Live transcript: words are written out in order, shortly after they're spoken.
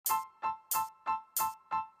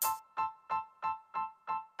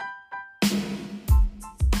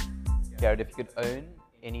Garrett, if you could own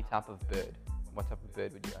any type of bird, what type of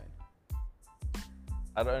bird would you own?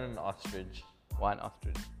 I'd own an ostrich Why an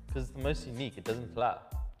ostrich? because it's the most unique. It doesn't fly,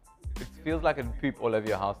 It feels like it'd poop all over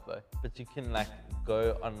your house though. but you can like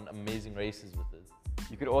go on amazing races with it.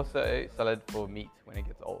 You could also sell it for meat when it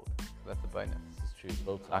gets old. So that's a bonus. This is true.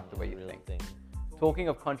 Built Like on the way a you real think. thing. Talking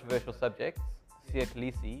of controversial subjects, Sia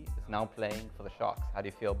Khaleesi is now playing for the Sharks. How do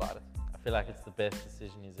you feel about it? I feel like it's the best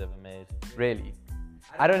decision he's ever made. Really?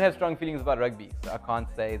 I don't have strong feelings about rugby, so I can't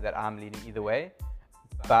say that I'm leaning either way.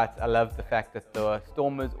 But I love the fact that the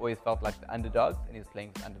Stormers always felt like the underdogs, and he's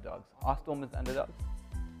playing for underdogs. Are Stormers underdogs?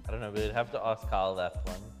 I don't know, we'd have to ask Kyle that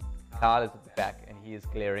one. Kyle is at the back, and he is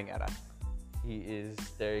glaring at us. He is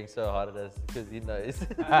staring so hard at us because he knows.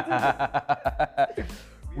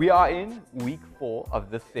 We are in week 4 of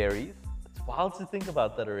this series. It's wild to think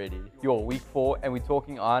about that already. Week 4, and we're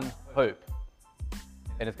talking on hope.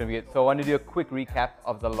 And it's going to be it. So I want to do a quick recap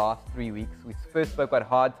of the last 3 weeks. We first spoke about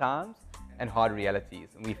hard times and hard realities.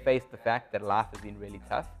 And we faced the fact that life has been really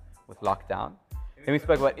tough with lockdown. Then we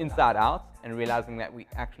spoke about inside out and realizing that we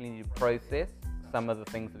actually need to process some of the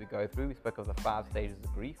things that we go through. We spoke of the 5 stages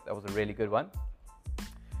of grief. That was a really good one.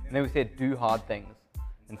 And then we said do hard things.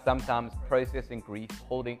 And sometimes processing grief,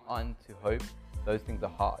 holding on to hope, those things are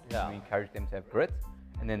hard. Yeah. And we encourage them to have grit.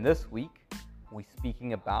 And then this week, we're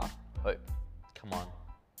speaking about hope. Come on.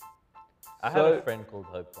 I had So- a friend called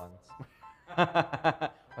Hope once. I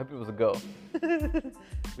hope it was a girl.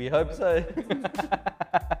 We hope so.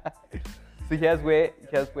 So here's where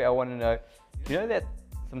I want to know. Do you know that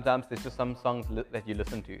sometimes there's just some songs that you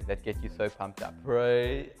listen to that get you so pumped up?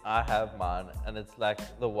 Bro, I have mine, and it's like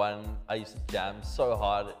the one I used to jam so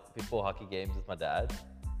hard before hockey games with my dad.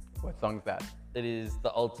 What song's that? It is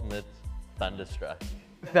the ultimate Thunderstruck.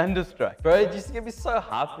 Thunderstruck. Bro, it used to get me so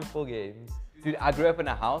hyped before games. Dude, I grew up in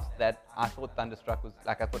a house that I thought Thunderstruck was,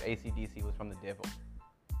 like I thought AC/DC was from the devil.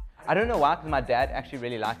 I don't know why, because my dad actually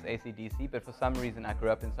really likes AC/DC, but for some reason I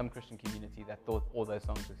grew up in some Christian community that thought all those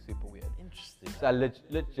songs were super weird. Interesting. So I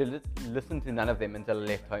legit listened to none of them until I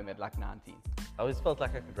left home at like 19. I always felt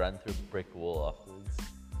like I could run through a brick wall afterwards.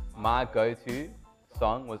 My go-to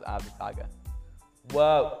song was Eye of the Tiger,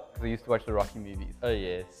 Whoa. because I used to watch the Rocky movies. Oh,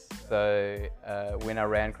 yes. So when I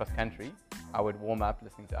ran cross country, I would warm up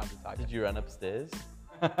listening to Eye of the Tiger. Did you run upstairs?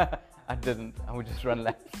 I didn't. I would just run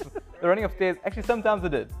laps. The running upstairs, actually sometimes I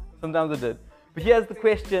did. Sometimes I did. But here's the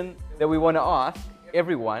question that we want to ask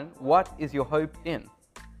everyone. What is your hope in?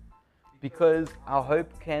 Because our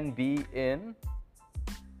hope can be in,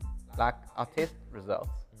 like, our test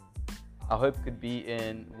results. Our hope could be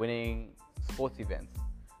in winning sports events.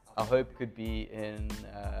 Our hope could be in,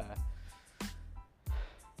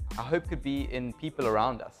 our hope could be in people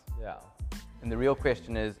around us. Yeah. And the real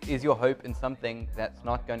question is your hope in something that's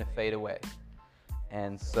not going to fade away?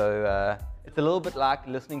 And so it's a little bit like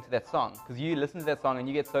listening to that song, because you listen to that song and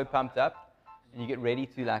you get so pumped up and you get ready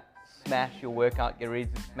to like smash your workout, get ready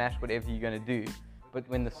to smash whatever you're going to do. But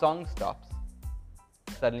when the song stops,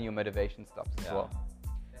 suddenly your motivation stops as Yeah. well.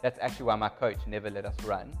 That's actually why my coach never let us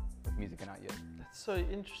run with music in our ears. That's so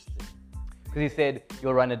interesting. Because he said,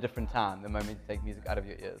 you'll run a different time the moment you take music out of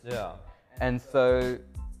your ears. Yeah. And so,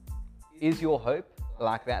 is your hope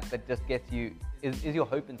like that just gets you, is your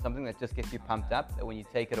hope in something that just gets you pumped up, that when you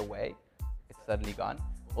take it away, it's suddenly gone?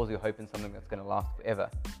 Or is your hope in something that's going to last forever?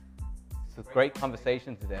 It's a great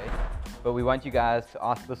conversation today, but we want you guys to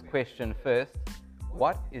ask this question first.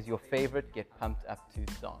 What is your favorite get pumped up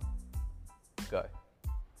to song? Go.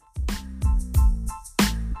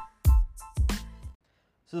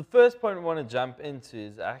 So the first point we want to jump into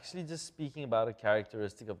is actually just speaking about a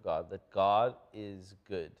characteristic of God, that God is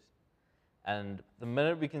good. And the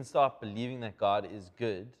minute we can start believing that God is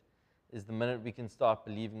good is the minute we can start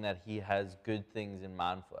believing that He has good things in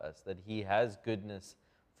mind for us, that He has goodness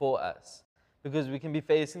for us. Because we can be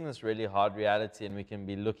facing this really hard reality and we can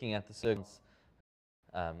be looking at the circumstance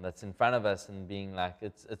that's in front of us and being like,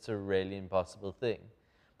 it's a really impossible thing.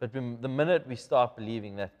 But the minute we start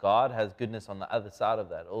believing that God has goodness on the other side of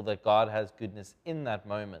that, or that God has goodness in that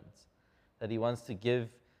moment, that He wants to give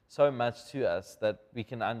so much to us that we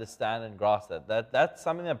can understand and grasp that's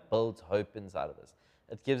something that builds hope inside of us.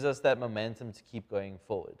 It gives us that momentum to keep going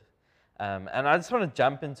forward. And I just want to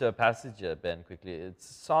jump into a passage here, Ben, quickly. It's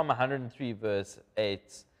Psalm 103, verse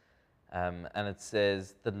 8, and it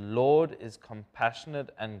says, "The Lord is compassionate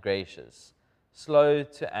and gracious, slow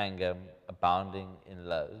to anger, abounding in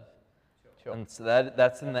love." Sure. And so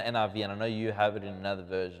that's in the NIV, and I know you have it in another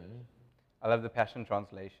version. I love the Passion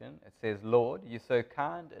Translation. It says, "Lord, you're so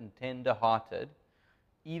kind and tender-hearted,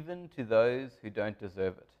 even to those who don't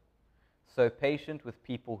deserve it. So patient with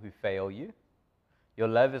people who fail you. Your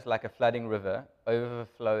love is like a flooding river,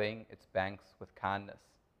 overflowing its banks with kindness.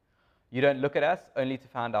 You don't look at us only to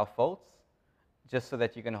find our faults, just so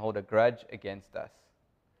that you can hold a grudge against us.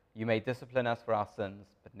 You may discipline us for our sins,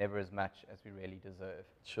 but never as much as we really deserve.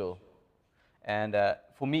 Sure. And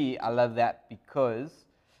for me, I love that because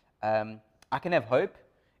I can have hope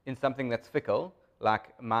in something that's fickle,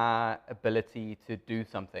 like my ability to do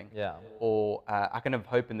something. Yeah. Or I can have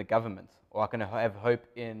hope in the government, or I can have hope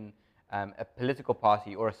in a political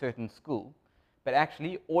party or a certain school. But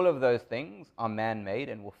actually, all of those things are man-made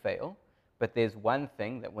and will fail. But there's one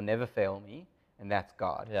thing that will never fail me, and that's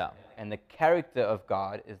God. Yeah. And the character of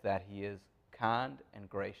God is that he is kind and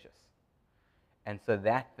gracious. And so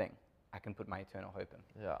that thing, I can put my eternal hope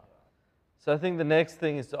in. Yeah. So I think the next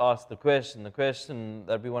thing is to ask the question. The question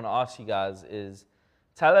that we want to ask you guys is,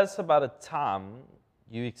 tell us about a time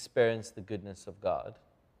you experienced the goodness of God.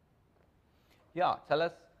 Yeah, tell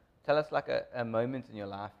us like a moment in your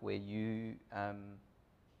life where you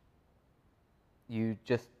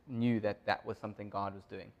just knew that was something God was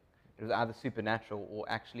doing. It was either supernatural or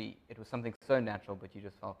actually it was something so natural, but you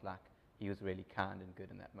just felt like he was really kind and good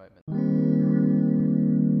in that moment.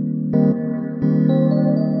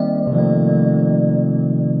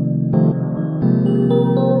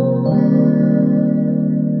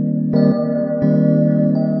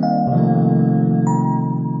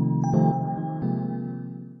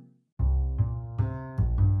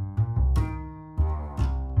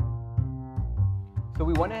 So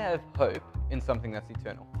we want to have hope in something that's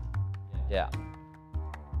eternal. Yeah.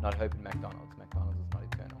 Not hope in McDonald's. McDonald's is not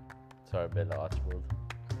eternal. Sorry, Bella Archibald.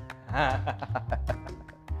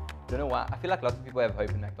 Don't know why. I feel like lots of people have hope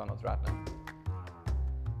in McDonald's right now.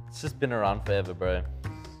 It's just been around forever, bro.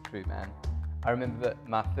 It's true, man. I remember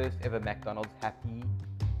my first ever McDonald's Happy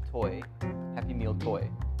Meal toy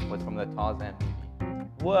was from the Tarzan movie.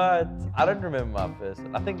 What? I don't remember my first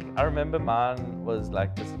one. I think I remember mine was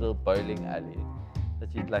like this little bowling alley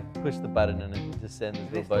that you'd like push the button and it would just send this Do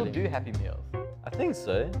they little still bowling. do Happy Meals? I think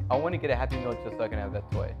so. I want to get a Happy Meal just so I can have that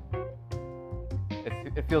toy.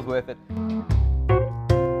 It feels worth it.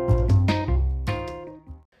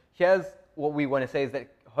 Here's what we want to say is that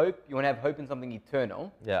hope, you want to have hope in something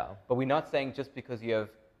eternal, Yeah. but we're not saying just because you have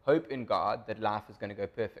hope in God that life is going to go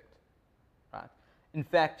perfect, right? In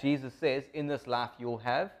fact, Jesus says, in this life you'll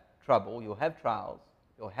have trouble, you'll have trials,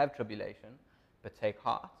 you'll have tribulation, but take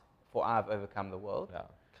heart, for I've overcome the world. Yeah.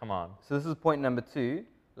 Come on. So this is point number 2.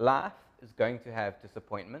 Life is going to have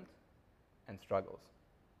disappointment and struggles.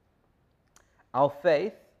 Our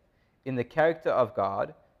faith in the character of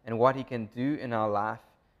God and what he can do in our life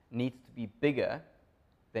needs to be bigger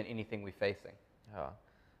than anything we're facing. Yeah.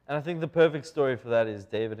 And I think the perfect story for that is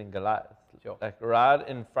David and Goliath. Sure. Like right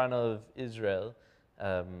in front of Israel,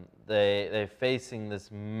 they're facing this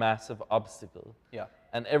massive obstacle. Yeah.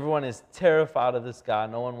 And everyone is terrified of this guy.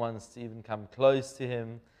 No one wants to even come close to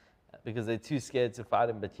him because they're too scared to fight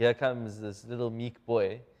him. But here comes this little meek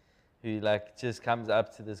boy who like just comes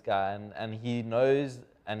up to this guy and he knows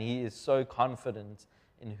and he is so confident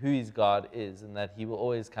in who his God is and that he will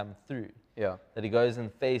always come through. Yeah. That he goes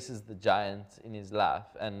and faces the giant in his life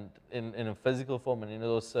and in a physical form and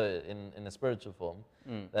also in a spiritual form.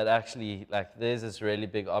 That actually like there's this really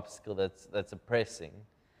big obstacle that's oppressing.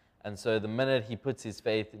 And so the minute he puts his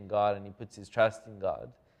faith in God and he puts his trust in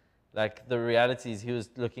God, like the reality is he was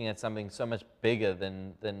looking at something so much bigger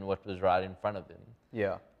than what was right in front of him.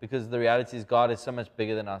 Yeah. Because the reality is God is so much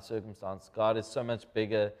bigger than our circumstance. God is so much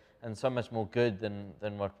bigger and so much more good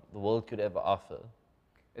than what the world could ever offer.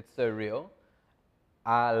 It's so real.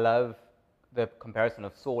 I love the comparison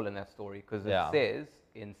of Saul in that story because it says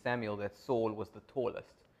in Samuel that Saul was the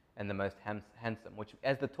tallest and the most handsome, which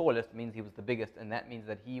as the tallest means he was the biggest, and that means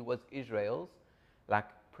that he was Israel's like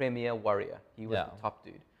premier warrior. He was the top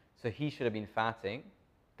dude. So he should have been fighting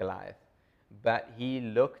Goliath, but he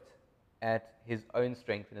looked at his own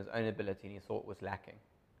strength and his own ability and he saw it was lacking.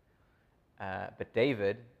 But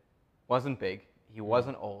David wasn't big, he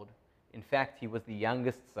wasn't old. In fact, he was the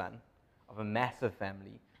youngest son of a massive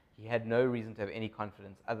family. He had no reason to have any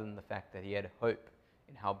confidence other than the fact that he had hope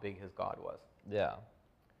in how big his God was. Yeah.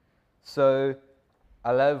 So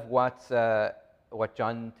I love what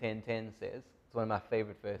John 10:10 says. It's one of my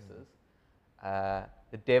favorite verses.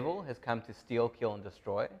 The devil has come to steal, kill, and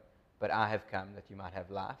destroy, but I have come that you might have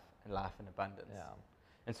life and life in abundance. Yeah.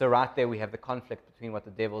 And so right there we have the conflict between what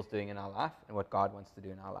the devil's doing in our life and what God wants to do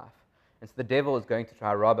in our life. And so the devil is going to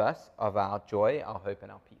try to rob us of our joy, our hope,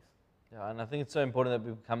 and our peace. Yeah, and I think it's so important that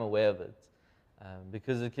we become aware of it,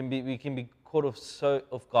 because we can be caught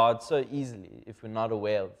off guard so easily if we're not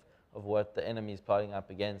aware of of what the enemy is plotting up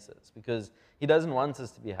against us, because he doesn't want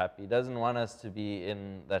us to be happy. He doesn't want us to be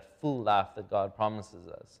in that full life that God promises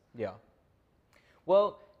us. Yeah.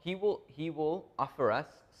 Well, he will offer us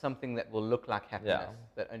something that will look like happiness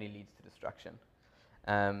that only leads to destruction.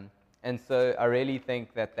 And so I really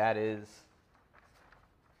think that is,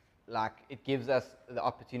 like, it gives us the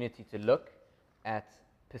opportunity to look at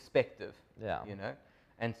perspective, you know.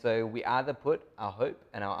 And so we either put our hope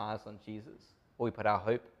and our eyes on Jesus, or we put our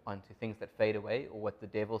hope onto things that fade away, or what the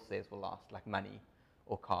devil says will last, like money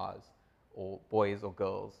or cars or boys or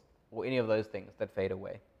girls or any of those things that fade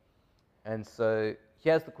away. And so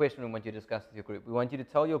here's the question we want you to discuss with your group. We want you to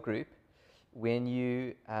tell your group when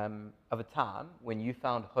you, of a time when you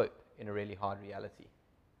found hope in a really hard reality.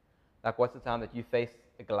 Like, what's the time that you faced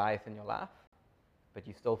a Goliath in your life, but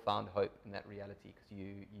you still found hope in that reality because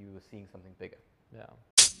you were seeing something bigger? Yeah.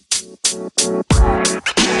 Do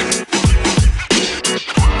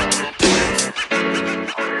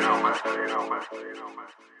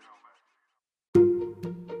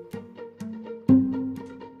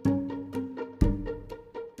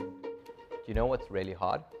you know what's really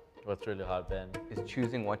hard? What's really hard, Ben? Is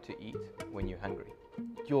choosing what to eat when you're hungry.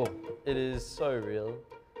 Yo, it is so real.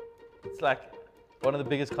 It's like one of the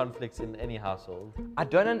biggest conflicts in any household. I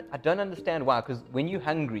don't understand why, because when you're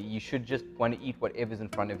hungry, you should just want to eat whatever's in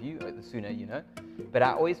front of you, the sooner, you know. But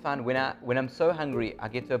I always find when I'm so hungry, I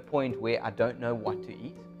get to a point where I don't know what to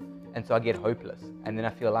eat, and so I get hopeless. And then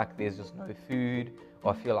I feel like there's just no food,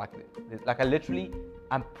 or I feel like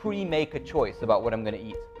I pre-make a choice about what I'm going to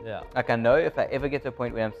eat. Yeah. Like, I know if I ever get to a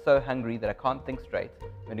point where I'm so hungry that I can't think straight,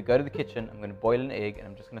 I'm going to go to the kitchen, I'm going to boil an egg, and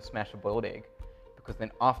I'm just going to smash a boiled egg, because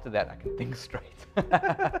then after that I can think straight.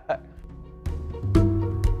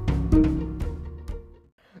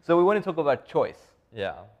 So we want to talk about choice.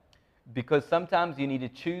 Yeah. Because sometimes you need to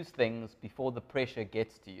choose things before the pressure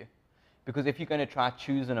gets to you. Because if you're going to try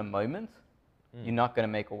choose in a moment, you're not going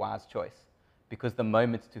to make a wise choice, because the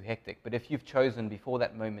moment's too hectic. But if you've chosen before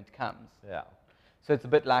that moment comes, Yeah. so it's a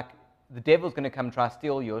bit like the devil's going to come try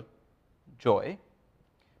steal your joy,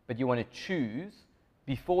 but you want to choose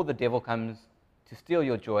before the devil comes to steal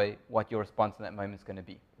your joy what your response in that moment is going to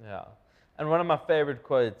be. Yeah. And one of my favorite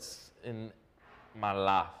quotes in my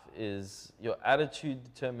life is, your attitude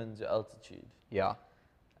determines your altitude. Yeah.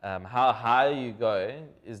 How high you go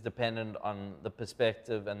is dependent on the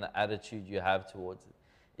perspective and the attitude you have towards it.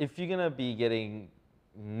 If you're going to be getting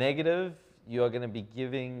negative, you are going to be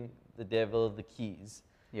giving the devil the keys.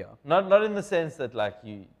 Yeah. Not in the sense that like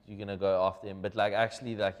you're going to go after him, but like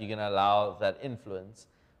actually like you're going to allow that influence,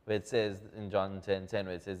 where it says in John 10:10,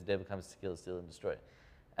 where it says the devil comes to kill, steal, and destroy.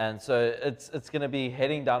 And so it's going to be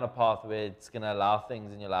heading down a path where it's going to allow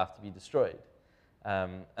things in your life to be destroyed.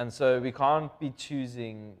 And so we can't be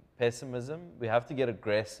choosing pessimism. We have to get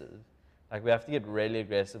aggressive. Like, we have to get really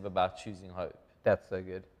aggressive about choosing hope. That's so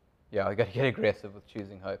good. Yeah, you got to get aggressive with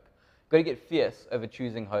choosing hope. Got to get fierce over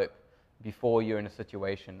choosing hope before you're in a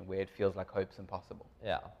situation where it feels like hope's impossible.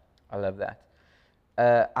 Yeah. I love that.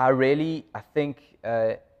 I think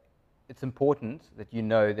it's important that you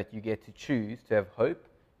know that you get to choose to have hope,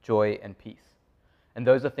 joy, and peace. And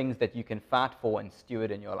those are things that you can fight for and steward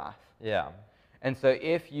in your life. Yeah. And so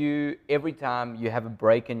if every time you have a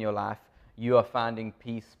break in your life, you are finding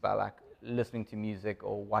peace by like listening to music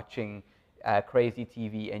or watching crazy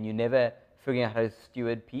TV, and you're never figuring out how to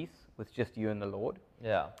steward peace with just you and the Lord,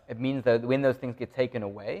 Yeah. it means that when those things get taken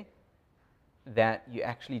away, that you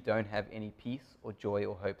actually don't have any peace or joy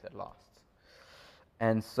or hope that lasts.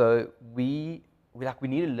 And so we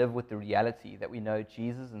need to live with the reality that we know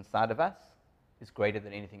Jesus inside of us is greater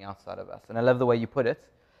than anything outside of us. And I love the way you put it.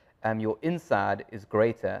 Your inside is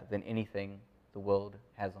greater than anything the world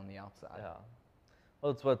has on the outside. Yeah.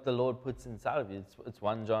 Well, it's what the Lord puts inside of you. It's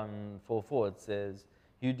 1 John 4:4. It says,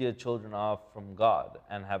 "You, dear children, are from God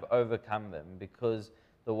and have overcome them, because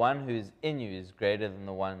the one who is in you is greater than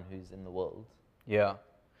the one who's in the world." Yeah.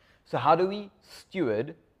 So how do we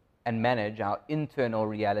steward and manage our internal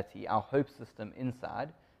reality, our hope system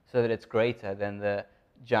inside, so that it's greater than the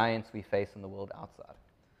giants we face in the world outside?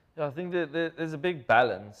 Yeah, I think that there's a big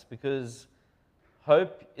balance, because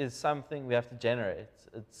hope is something we have to generate.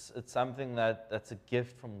 It's something that's a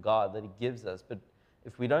gift from God that He gives us. But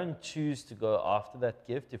if we don't choose to go after that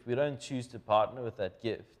gift, if we don't choose to partner with that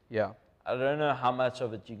gift, Yeah. I don't know how much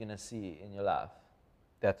of it you're going to see in your life.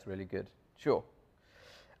 That's really good. Sure.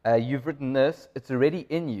 You've written this, it's already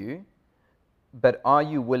in you, but are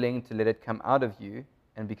you willing to let it come out of you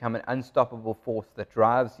and become an unstoppable force that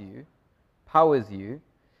drives you, powers you,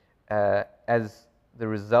 as the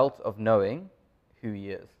result of knowing who He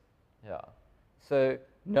is? Yeah. So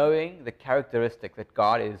knowing the characteristic that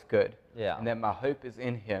God is good Yeah. and that my hope is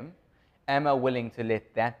in Him, am I willing to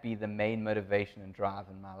let that be the main motivation and drive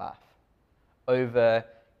in my life? Over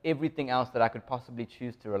everything else that I could possibly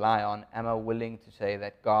choose to rely on, am I willing to say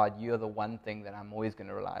that, God, you are the one thing that I'm always going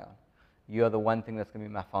to rely on? You are the one thing that's going to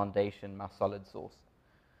be my foundation, my solid source.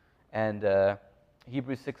 And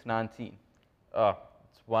Hebrews 6:19. Oh,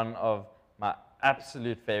 it's one of my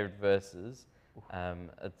absolute favorite verses.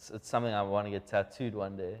 It's something I want to get tattooed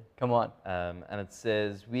one day. Come on. And it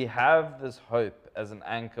says, we have this hope as an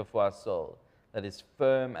anchor for our soul that is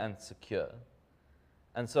firm and secure.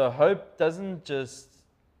 And so hope doesn't just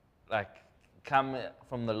like come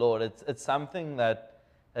from the Lord. It's something that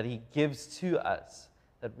He gives to us,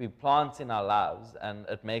 that we plant in our lives, and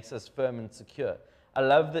it makes us firm and secure. I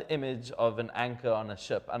love the image of an anchor on a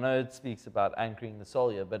ship. I know it speaks about anchoring the soul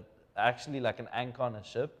here, but actually like an anchor on a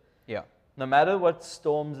ship, Yeah. no matter what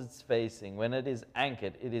storms it's facing, when it is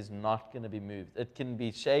anchored, it is not going to be moved. It can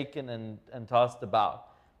be shaken and tossed about,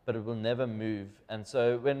 but it will never move. And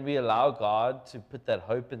so when we allow God to put that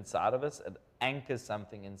hope inside of us, it anchors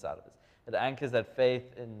something inside of us. It anchors that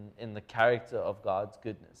faith in the character of God's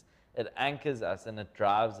goodness. It anchors us and it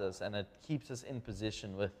drives us and it keeps us in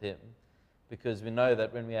position with Him, because we know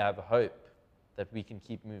that when we have hope, that we can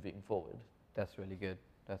keep moving forward. That's really good.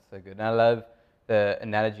 That's so good. And I love the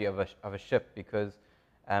analogy of a ship, because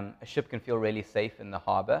a ship can feel really safe in the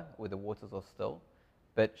harbor where the waters are still,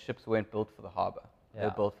 but ships weren't built for the harbor. They're Yeah.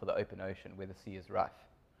 built for the open ocean where the sea is rough.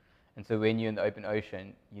 And so when you're in the open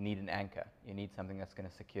ocean, you need an anchor. You need something that's going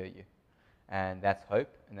to secure you. And that's hope,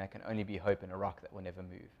 and that can only be hope in a rock that will never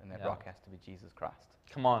move. And that Yeah. rock has to be Jesus Christ.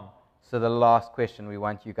 Come on. So the last question we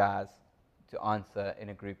want you guys to answer in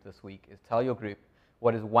a group this week is, tell your group,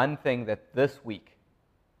 what is one thing that this week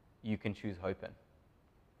you can choose hope in?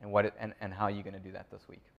 And how are you going to do that this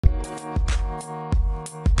week?